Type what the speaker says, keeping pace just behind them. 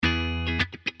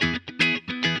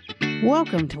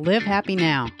Welcome to Live Happy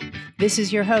Now. This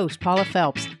is your host, Paula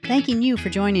Phelps, thanking you for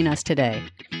joining us today.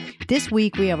 This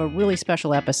week, we have a really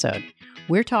special episode.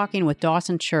 We're talking with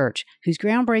Dawson Church, whose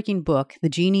groundbreaking book, The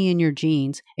Genie in Your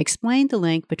Genes, explained the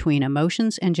link between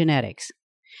emotions and genetics.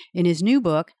 In his new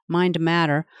book, Mind to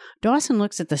Matter, Dawson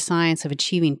looks at the science of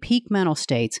achieving peak mental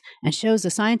states and shows the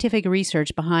scientific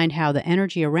research behind how the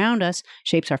energy around us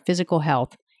shapes our physical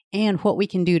health and what we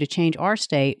can do to change our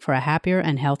state for a happier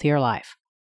and healthier life.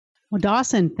 Well,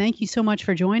 Dawson, thank you so much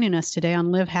for joining us today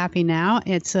on Live Happy Now.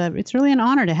 It's really an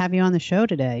honor to have you on the show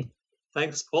today.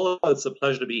 Thanks, Paula. It's a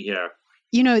pleasure to be here.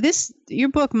 You know, your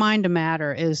book, Mind to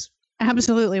Matter, is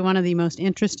absolutely one of the most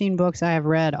interesting books I have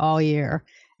read all year.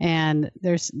 And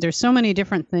there's so many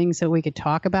different things that we could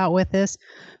talk about with this.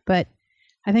 But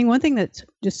I think one thing that's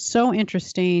just so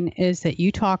interesting is that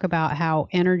you talk about how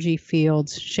energy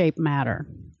fields shape matter.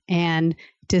 And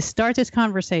to start this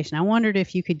conversation, I wondered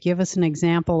if you could give us an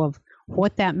example of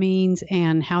what that means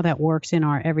and how that works in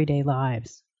our everyday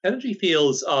lives. Energy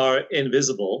fields are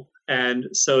invisible, and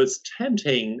so it's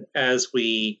tempting as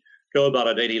we go about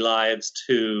our daily lives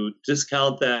to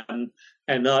discount them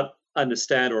and not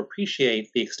understand or appreciate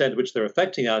the extent to which they're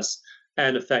affecting us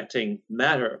and affecting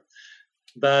matter.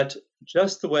 But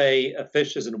just the way a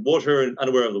fish is in water and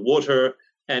unaware of the water,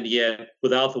 and yet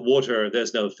without the water,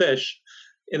 there's no fish,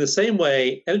 in the same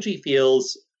way, energy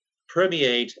fields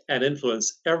permeate and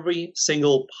influence every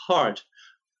single part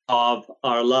of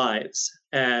our lives.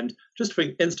 And just for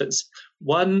instance,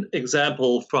 one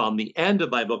example from the end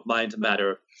of my book, Mind to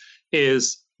Matter,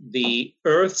 is the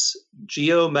Earth's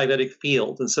geomagnetic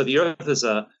field. And so the Earth is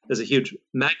a huge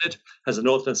magnet, has a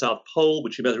north and south pole,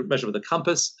 which you measure with a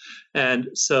compass. And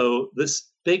so this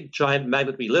big giant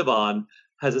magnet we live on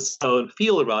has its own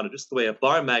field around it, just the way a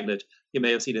bar magnet you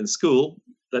may have seen in school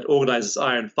that organizes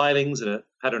iron filings in a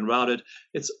pattern around it.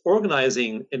 It's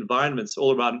organizing environments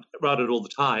all around it all the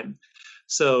time.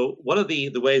 So one of the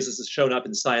ways this has shown up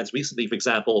in science recently, for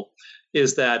example,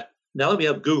 is that now that we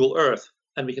have Google Earth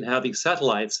and we can have these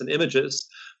satellites and images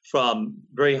from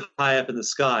very high up in the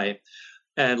sky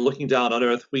and looking down on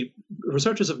Earth,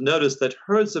 researchers have noticed that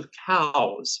herds of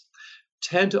cows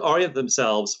tend to orient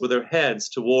themselves with their heads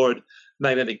toward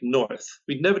magnetic north.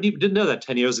 We didn't know that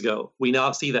 10 years ago. We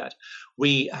now see that.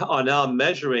 We are now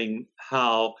measuring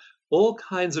how all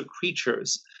kinds of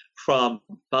creatures, from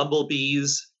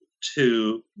bumblebees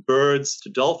to birds to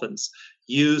dolphins,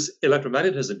 use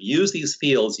electromagnetism, use these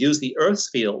fields, use the Earth's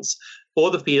fields,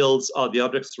 or the fields of the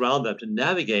objects around them to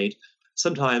navigate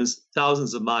sometimes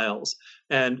thousands of miles.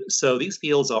 And so these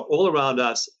fields are all around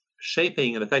us,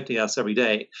 shaping and affecting us every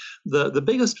day. The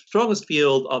biggest, strongest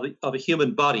field of a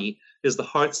human body is the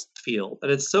heart's field.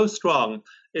 And it's so strong,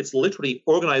 it's literally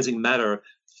organizing matter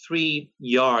 3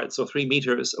 yards or 3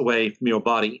 meters away from your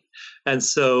body. And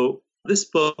so this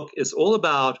book is all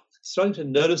about starting to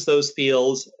notice those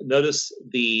fields, notice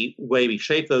the way we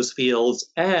shape those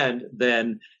fields, and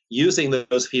then using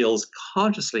those fields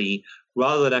consciously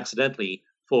rather than accidentally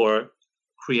for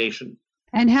creation.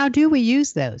 And how do we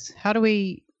use those? How do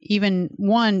we even,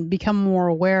 one, become more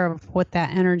aware of what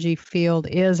that energy field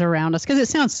is around us? Because it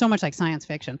sounds so much like science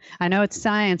fiction. I know it's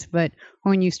science, but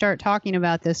when you start talking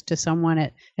about this to someone,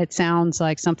 it sounds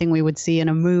like something we would see in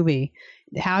a movie.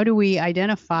 How do we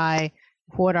identify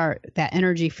what that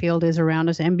energy field is around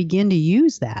us and begin to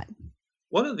use that?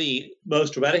 One of the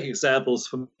most dramatic examples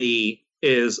for me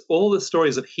is all the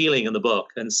stories of healing in the book.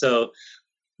 And so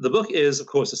the book is, of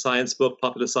course, a science book,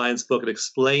 popular science book. It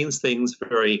explains things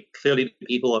very clearly to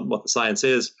people on what the science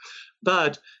is,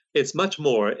 but it's much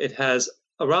more. It has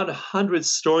around 100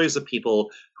 stories of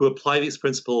people who apply these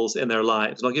principles in their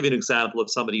lives. And I'll give you an example of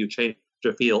somebody who changed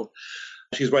their field.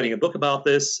 She's writing a book about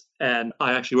this, and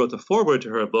I actually wrote the foreword to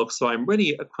her book, so I'm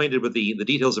really acquainted with the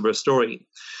details of her story.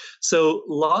 So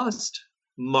last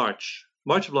March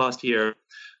of last year,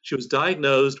 she was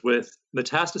diagnosed with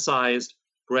metastasized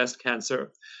breast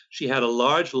cancer. She had a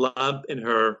large lump in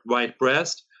her right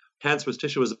breast. Cancerous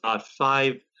tissue was about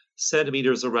 5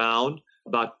 centimeters around,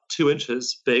 about 2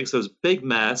 inches big. So it was a big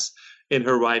mass in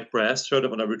her right breast, showed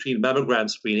up on a routine mammogram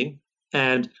screening.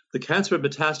 And the cancer had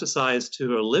metastasized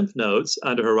to her lymph nodes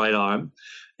under her right arm.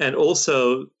 And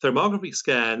also thermography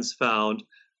scans found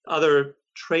other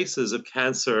traces of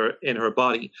cancer in her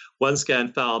body. One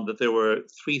scan found that there were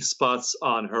 3 spots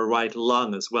on her right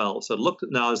lung as well. So it looked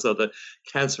now as though the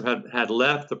cancer had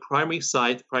left the primary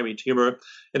site, the primary tumor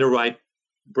in her right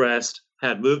breast,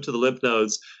 had moved to the lymph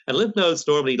nodes. And lymph nodes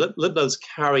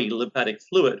carry lymphatic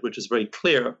fluid, which is very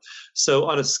clear. So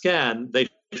on a scan, they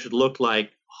should look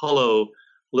like hollow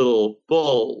little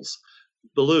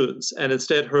balloons. And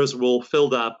instead, hers were all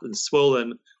filled up and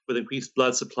swollen with increased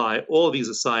blood supply. All of these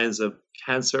are signs of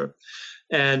cancer.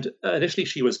 And initially,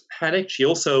 she was panicked. She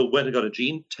also went and got a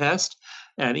gene test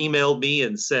and emailed me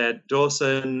and said,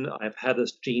 Dawson, I've had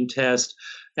this gene test,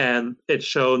 and it's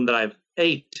shown that I've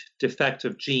 8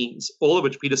 defective genes, all of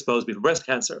which predispose me to breast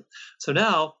cancer. So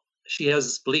now she has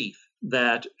this belief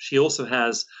that she also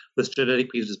has this genetic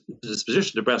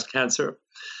predisposition to breast cancer.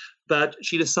 But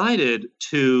she decided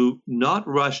to not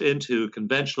rush into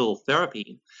conventional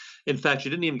therapy. In fact, she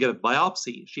didn't even get a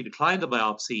biopsy. She declined the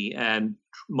biopsy and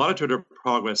monitored her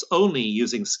progress only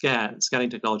using scanning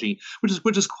technology,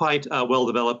 which is quite well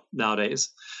developed nowadays.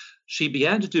 She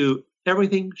began to do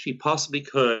everything she possibly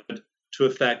could to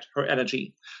affect her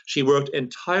energy. She worked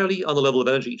entirely on the level of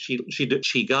energy. She did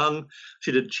Qigong.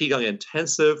 She did Qigong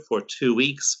intensive for 2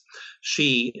 weeks.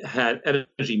 She had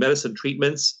energy medicine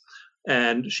treatments,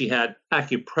 and she had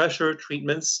acupressure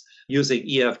treatments using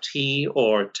EFT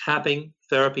or tapping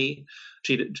therapy.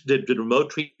 She did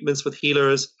remote treatments with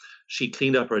healers. She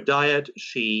cleaned up her diet.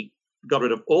 She got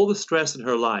rid of all the stress in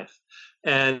her life.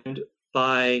 And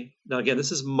now again,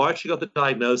 this is March, she got the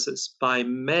diagnosis. By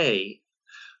May,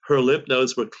 her lymph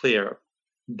nodes were clear.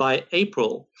 By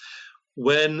April,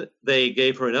 when they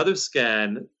gave her another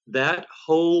scan, that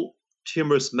whole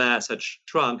tumorous mass had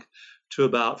shrunk to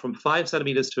from 5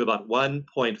 centimeters to about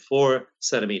 1.4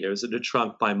 centimeters. It had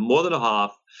shrunk by more than a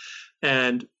half.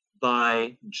 And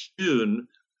by June,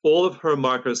 all of her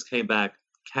markers came back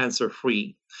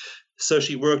cancer-free. So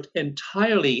she worked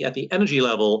entirely at the energy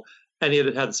level, and yet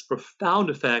it had this profound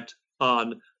effect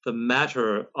on the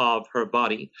matter of her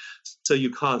body. So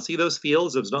you can't see those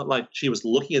fields. It was not like she was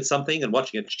looking at something and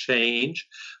watching it change.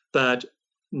 But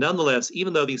nonetheless,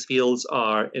 even though these fields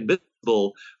are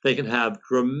invisible, they can have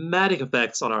dramatic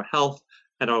effects on our health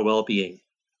and our well-being.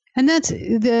 And that's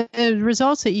the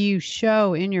results that you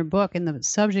show in your book and the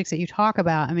subjects that you talk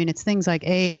about. I mean, it's things like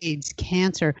AIDS,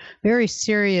 cancer, very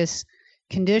serious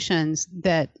conditions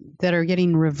that are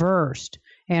getting reversed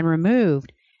and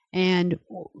removed. And,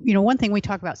 one thing we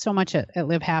talk about so much at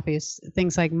Live Happy is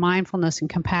things like mindfulness and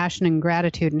compassion and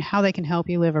gratitude and how they can help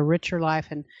you live a richer life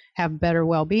and have better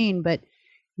well-being. But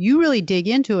you really dig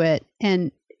into it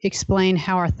and explain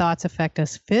how our thoughts affect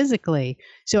us physically.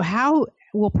 So how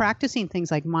will practicing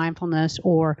things like mindfulness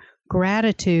or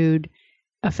gratitude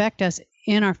affect us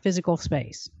in our physical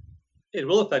space? It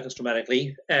will affect us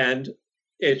dramatically, and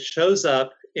it shows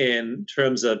up in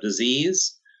terms of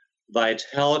disease,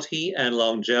 vitality, and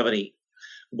longevity.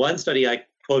 One study I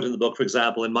quote in the book, for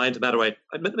example, in Mind to Matter,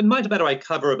 I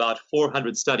cover about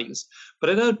 400 studies, but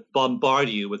I don't bombard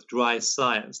you with dry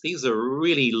science. These are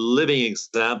really living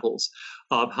examples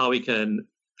of how we can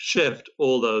shift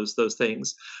all those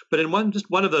things. But in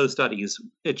just one of those studies,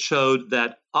 it showed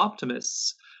that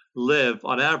optimists live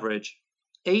on average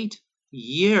 8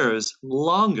 years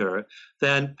longer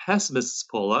than pessimists,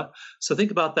 Paula. So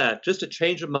think about that. Just a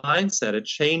change of mindset, a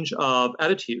change of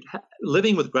attitude,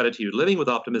 living with gratitude, living with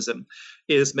optimism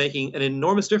is making an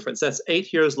enormous difference. That's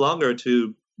 8 years longer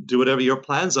to do whatever your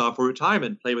plans are for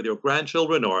retirement, play with your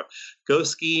grandchildren or go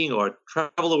skiing or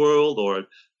travel the world or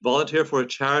volunteer for a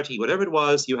charity, whatever it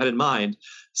was you had in mind.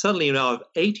 Suddenly you now have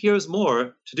 8 years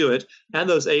more to do it, and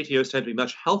those 8 years tend to be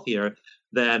much healthier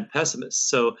than pessimists.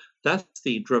 So that's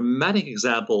the dramatic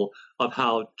example of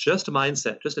how just a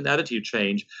mindset, just an attitude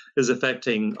change is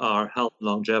affecting our health and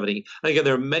longevity. And again,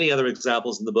 there are many other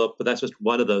examples in the book, but that's just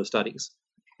one of those studies.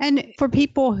 And for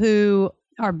people who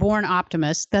are born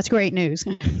optimists, that's great news.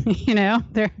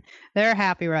 They're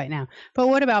happy right now. But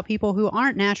what about people who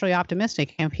aren't naturally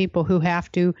optimistic and people who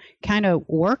have to kind of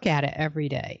work at it every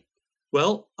day?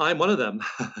 Well, I'm one of them.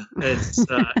 It's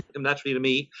naturally to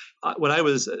me. When I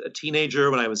was a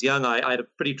teenager, when I was young, I had a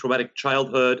pretty traumatic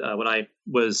childhood. When I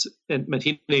was in my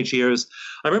teenage years,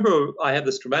 I remember I had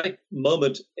this dramatic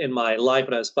moment in my life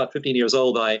when I was about 15 years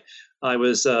old. I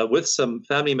was with some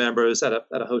family members at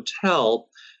a hotel,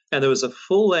 and there was a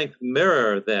full-length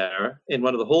mirror there in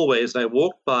one of the hallways. And I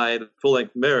walked by the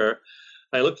full-length mirror.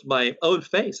 I looked at my own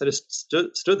face. I just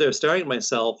stood there staring at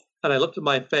myself. And I looked at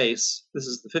my face. This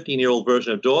is the 15-year-old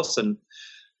version of Dawson.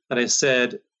 And I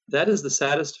said, that is the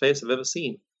saddest face I've ever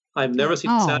seen. I've never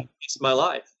seen a sad face in my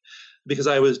life because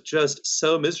I was just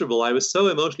so miserable. I was so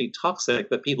emotionally toxic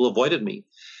that people avoided me.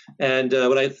 And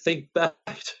when I think back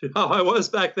to how I was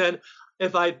back then,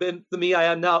 if I'd been the me I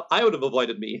am now, I would have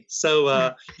avoided me. So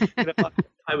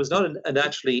I was not a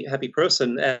naturally happy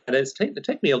person, and it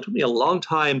took me a long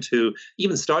time to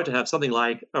even start to have something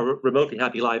like a remotely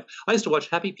happy life. I used to watch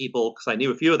happy people because I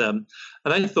knew a few of them,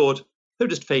 and I thought, they're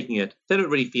just faking it. They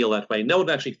don't really feel that way. No one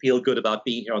actually feel good about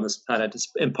being here on this planet.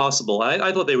 It's impossible.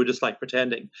 I thought they were just like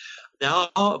pretending. Now,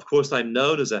 of course, I'm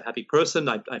known as a happy person.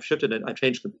 I've shifted and I've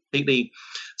changed completely.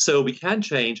 So we can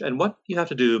change. And what you have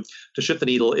to do to shift the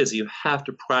needle is you have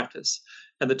to practice.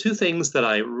 And the two things that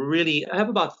I have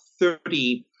about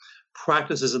 30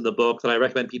 practices in the book that I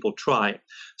recommend people try.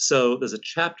 So there's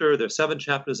 7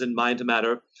 chapters in Mind to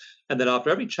Matter. And then after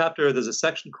every chapter, there's a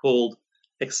section called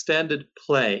Extended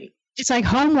Play. It's like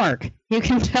homework. You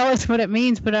can tell us what it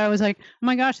means, but I was like, oh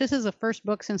my gosh, this is the first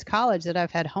book since college that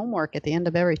I've had homework at the end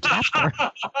of every chapter.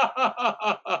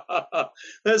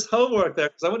 There's homework there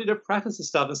because I want you to practice this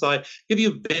stuff. And so I give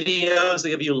you videos, I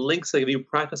give you links, I give you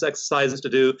practice exercises to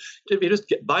do. If you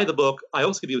just buy the book, I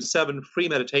also give you 7 free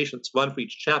meditations, 1 for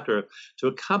each chapter, to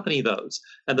accompany those.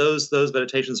 And those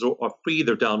meditations are free.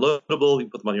 They're downloadable. You can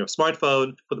put them on your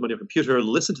smartphone, put them on your computer,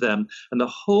 listen to them. And the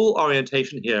whole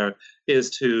orientation here is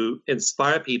to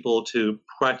inspire people to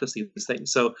practice these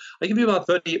things. So I give you about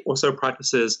 30 or so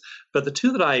practices, but the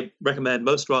two that I recommend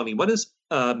most strongly, one is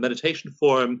a meditation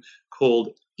form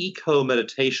called Eco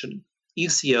Meditation,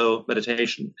 ECO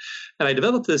meditation. And I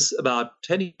developed this about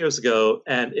 10 years ago,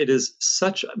 and it is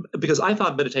because I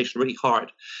found meditation really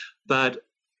hard, but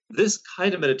this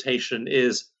kind of meditation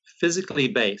is physically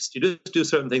based. You just do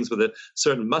certain things with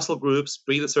certain muscle groups,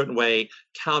 breathe a certain way,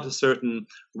 count a certain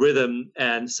rhythm,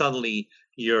 and suddenly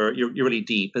you're really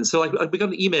deep. And so we got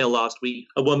an email last week,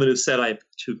 a woman who said, I have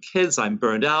 2 kids, I'm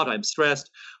burned out, I'm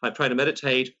stressed, I'm trying to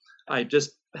meditate, I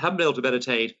just haven't been able to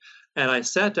meditate. And I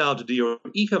sat down to do your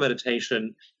eco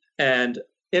meditation, and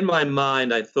in my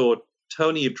mind I thought,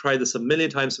 Tony, you've tried this a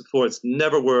million times before, it's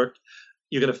never worked,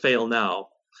 you're going to fail now.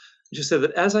 She said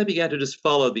that as I began to just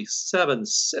follow these 7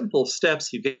 simple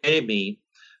steps you gave me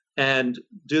and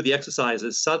do the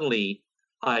exercises, suddenly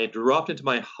I dropped into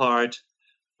my heart.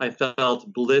 I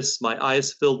felt bliss. My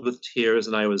eyes filled with tears,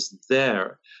 and I was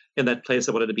there in that place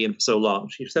I wanted to be in for so long.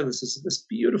 She said this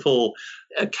beautiful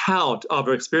account of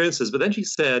her experiences. But then she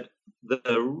said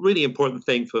the really important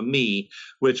thing for me,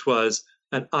 which was,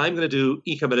 and I'm going to do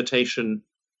eco meditation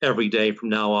every day from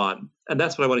now on. And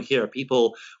that's what I want to hear.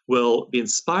 People will be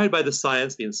inspired by the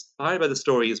science, be inspired by the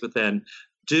stories, but then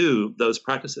do those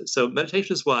practices. So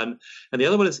meditation is one. And the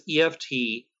other one is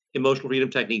EFT, Emotional Freedom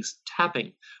Techniques,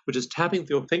 tapping, which is tapping with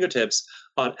your fingertips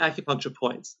on acupuncture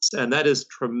points. And that is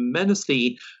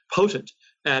tremendously potent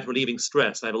at relieving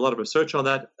stress. I have a lot of research on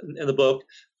that in the book.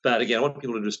 But again, I want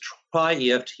people to just try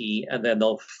EFT, and then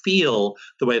they'll feel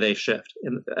the way they shift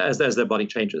as their body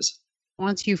changes.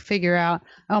 Once you figure out,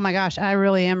 oh my gosh, I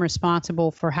really am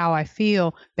responsible for how I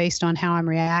feel based on how I'm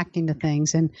reacting to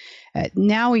things. And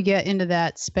now we get into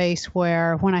that space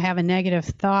where when I have a negative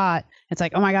thought, it's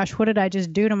like, oh my gosh, what did I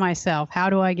just do to myself?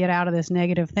 How do I get out of this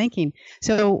negative thinking?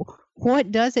 So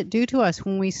what does it do to us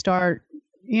when we start,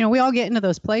 we all get into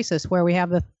those places where we have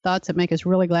the thoughts that make us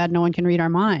really glad no one can read our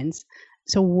minds.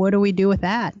 So what do we do with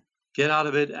that? Get out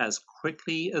of it as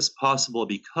quickly as possible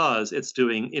because it's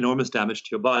doing enormous damage to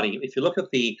your body. If you look at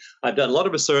I've done a lot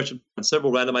of research on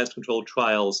several randomized controlled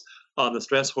trials on the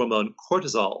stress hormone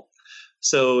cortisol.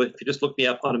 So if you just look me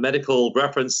up on a medical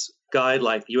reference guide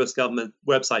like the US government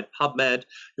website PubMed,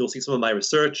 you'll see some of my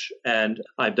research. And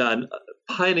I've done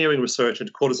pioneering research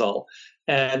into cortisol.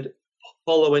 And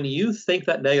Paula, when you think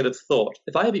that negative thought,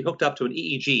 if I have you hooked up to an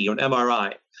EEG or an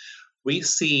MRI, we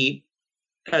see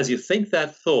as you think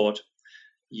that thought,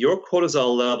 your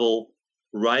cortisol level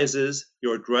rises,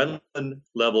 your adrenaline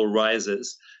level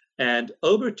rises, and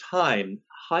over time,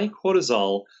 high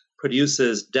cortisol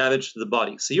produces damage to the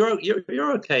body. So you're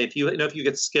okay if you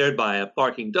get scared by a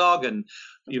barking dog and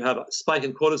you have a spike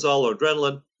in cortisol or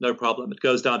adrenaline, no problem. It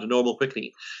goes down to normal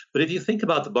quickly. But if you think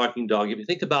about the barking dog, if you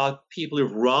think about people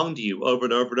who've wronged you over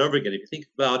and over and over again, if you think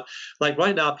about, like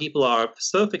right now, people are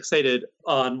so fixated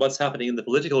on what's happening in the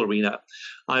political arena.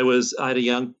 I had a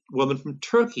young woman from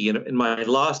Turkey in my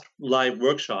last live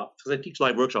workshop, because I teach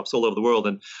live workshops all over the world,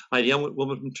 and I had a young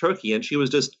woman from Turkey, and she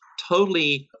was just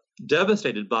totally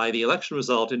devastated by the election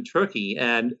result in Turkey.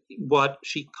 And what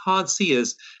she can't see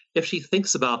is if she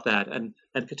thinks about that and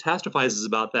catastrophizes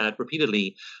about that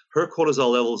repeatedly, her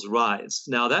cortisol levels rise.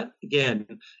 Now, that, again,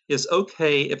 is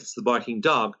okay if it's the barking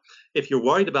dog. If you're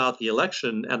worried about the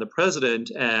election and the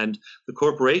president and the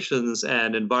corporations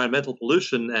and environmental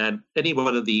pollution and any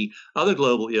one of the other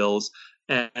global ills,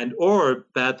 or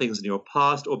bad things in your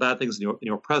past or bad things in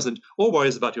your present, or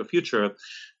worries about your future,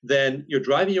 then you're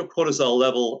driving your cortisol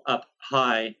level up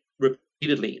high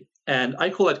repeatedly. And I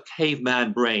call it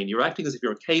caveman brain. You're acting as if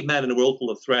you're a caveman in a world full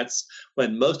of threats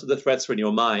when most of the threats are in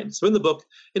your mind. So in the book,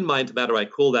 in Mind to Matter, I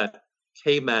call that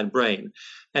caveman brain.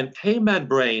 And caveman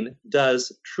brain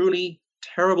does truly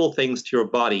terrible things to your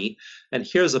body. And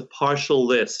here's a partial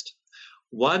list.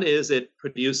 One is it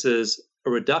produces a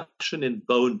reduction in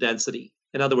bone density.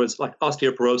 In other words, like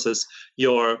osteoporosis,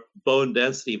 your bone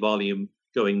density volume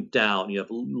going down. You have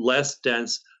less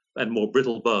dense and more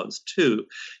brittle bones. Two,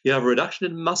 you have a reduction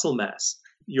in muscle mass.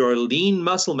 Your lean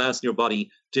muscle mass in your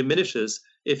body diminishes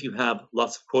if you have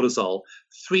lots of cortisol.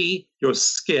 Three, your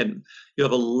skin. You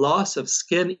have a loss of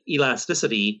skin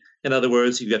elasticity. In other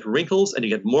words, you get wrinkles and you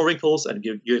get more wrinkles and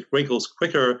you get wrinkles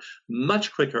quicker,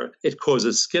 much quicker. It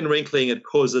causes skin wrinkling. It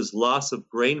causes loss of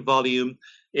brain volume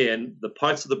in the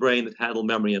parts of the brain that handle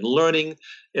memory and learning.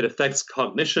 It affects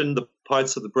cognition. The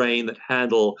parts of the brain that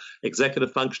handle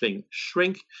executive functioning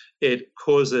shrink. It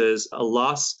causes a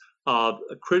loss of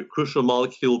a crucial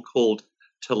molecule called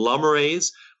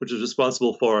telomerase, which is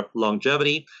responsible for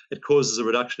longevity. It causes a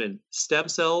reduction in stem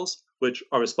cells, which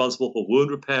are responsible for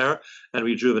wound repair and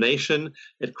rejuvenation.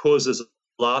 It causes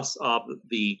loss of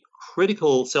the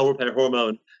critical cell repair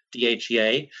hormone,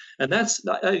 DHEA. And that's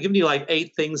giving you like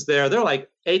 8 things there. There are like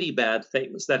 80 bad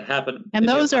things that happen. And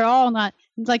those are all not,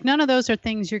 like, none of those are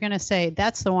things you're going to say,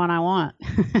 that's the one I want.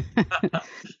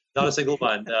 Not a single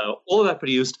one. No. All of that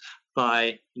produced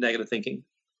by negative thinking.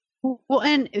 Well,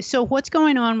 and so what's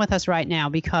going on with us right now?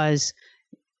 Because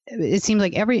it seems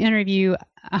like every interview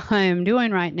I'm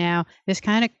doing right now, this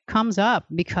kind of comes up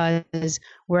because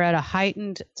we're at a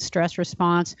heightened stress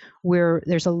response where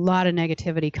there's a lot of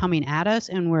negativity coming at us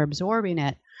and we're absorbing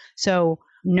it. So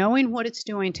knowing what it's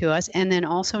doing to us, and then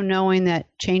also knowing that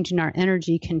changing our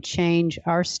energy can change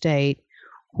our state,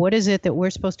 what is it that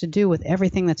we're supposed to do with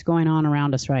everything that's going on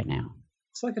around us right now?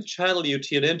 It's like a channel you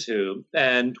tune into.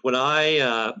 And when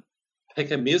I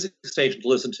pick a music station to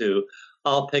listen to,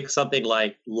 I'll pick something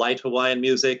like light Hawaiian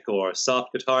music or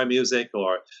soft guitar music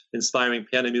or inspiring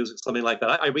piano music, something like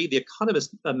that. I read The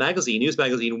Economist magazine, news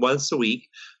magazine, once a week.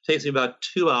 It takes me about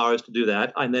 2 hours to do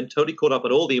that. I'm then totally caught up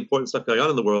on all the important stuff going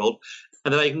on in the world.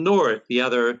 And then I ignore the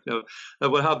other,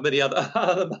 how many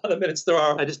other minutes there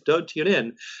are. I just don't tune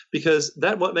in because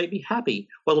that won't make me happy.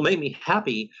 What'll make me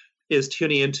happy is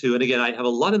tuning into, and again, I have a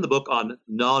lot in the book on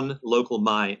non-local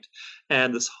mind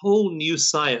and this whole new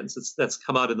science that's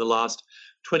come out in the last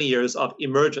 20 years of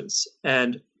emergence.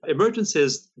 And emergence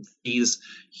is these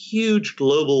huge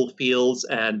global fields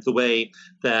and the way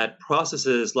that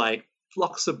processes like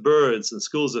flocks of birds and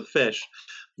schools of fish,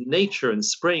 nature and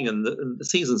spring and the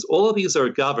seasons, all of these are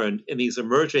governed in these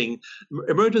emergence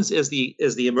is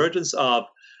the emergence of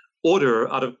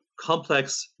order out of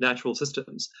complex natural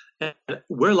systems. And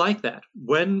we're like that.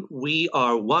 When we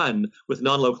are one with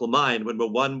non-local mind, when we're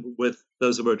one with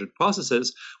those emergent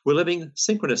processes, we're living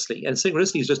synchronously. And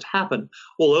synchronicities just happen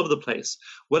all over the place.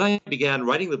 When I began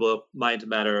writing the book, Mind to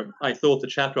Matter, I thought the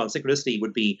chapter on synchronicity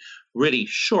would be really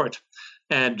short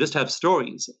and just have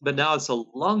stories. But now it's a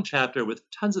long chapter with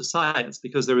tons of science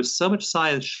because there is so much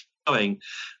science showing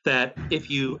that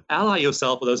if you ally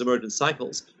yourself with those emergent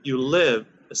cycles, you live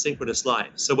a synchronous life.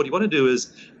 So what you want to do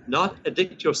is not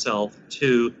addict yourself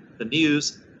to the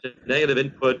news, to negative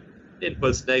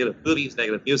inputs, negative movies,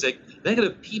 negative music,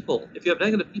 negative people. If you have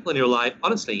negative people in your life,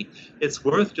 honestly, it's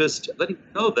worth just letting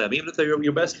go of them, even if they're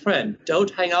your best friend.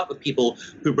 Don't hang out with people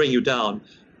who bring you down.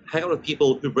 Hang out with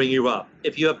people who bring you up.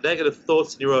 If you have negative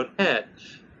thoughts in your own head,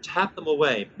 tap them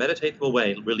away, meditate them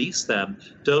away, release them,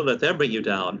 don't let them bring you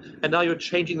down. And now you're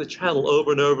changing the channel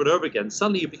over and over and over again.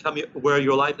 Suddenly you become where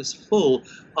your life is full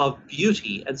of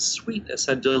beauty and sweetness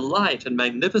and delight and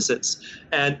magnificence.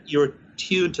 And you're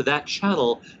tuned to that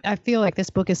channel. I feel like this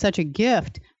book is such a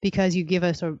gift because you give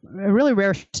us a really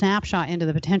rare snapshot into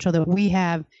the potential that we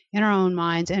have in our own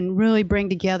minds and really bring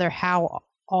together how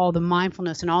all the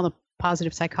mindfulness and all the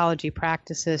positive psychology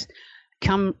practices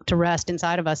come to rest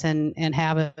inside of us and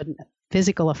have a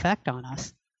physical effect on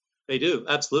us. They do,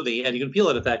 absolutely. And you can feel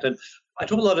that effect. And I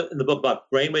talk a lot in the book about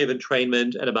brainwave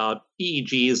entrainment and about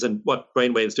EEGs and what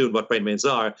brainwaves do and what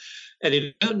brainwaves are. And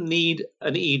you don't need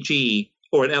an EEG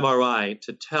or an MRI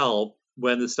to tell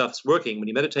when the stuff's working. When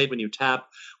you meditate, when you tap,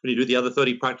 when you do the other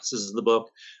 30 practices in the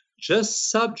book, just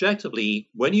subjectively,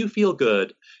 when you feel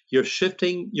good, you're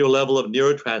shifting your level of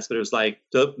neurotransmitters like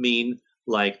dopamine,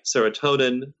 like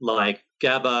serotonin, like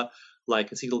GABA,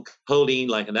 like acetylcholine,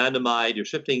 like anandamide. You're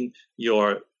shifting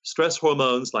your stress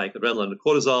hormones like adrenaline and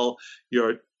cortisol.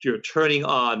 You're turning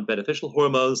on beneficial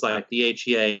hormones like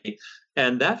DHEA.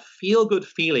 And that feel-good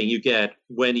feeling you get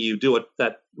when you do what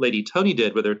that lady Tony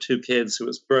did with her 2 kids who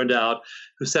was burned out,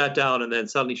 who sat down and then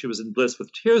suddenly she was in bliss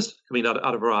with tears coming out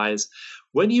of her eyes.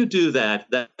 When you do that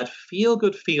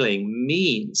feel-good feeling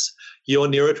means your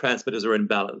neurotransmitters are in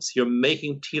balance. You're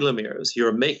making telomeres,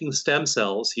 you're making stem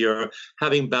cells, you're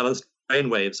having balanced brain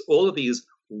waves. All of these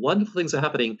wonderful things are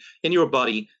happening in your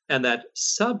body, and that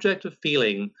subjective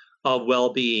feeling of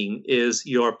well-being is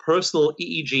your personal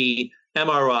EEG,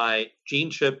 MRI,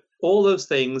 gene chip. All those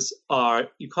things are,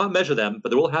 you can't measure them, but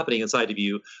they're all happening inside of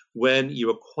you when you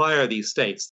acquire these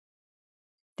states.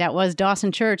 That was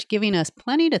Dawson Church giving us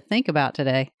plenty to think about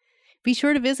today. Be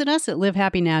sure to visit us at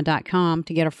livehappynow.com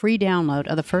to get a free download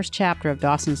of the first chapter of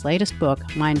Dawson's latest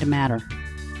book, Mind to Matter.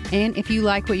 And if you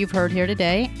like what you've heard here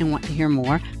today and want to hear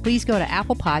more, please go to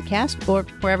Apple Podcast or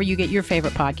wherever you get your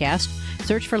favorite podcast,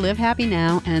 search for Live Happy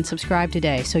Now and subscribe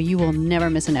today so you will never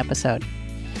miss an episode.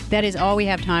 That is all we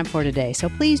have time for today, so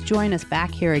please join us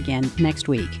back here again next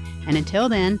week. And until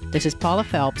then, this is Paula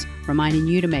Phelps reminding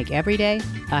you to make every day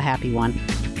a happy one.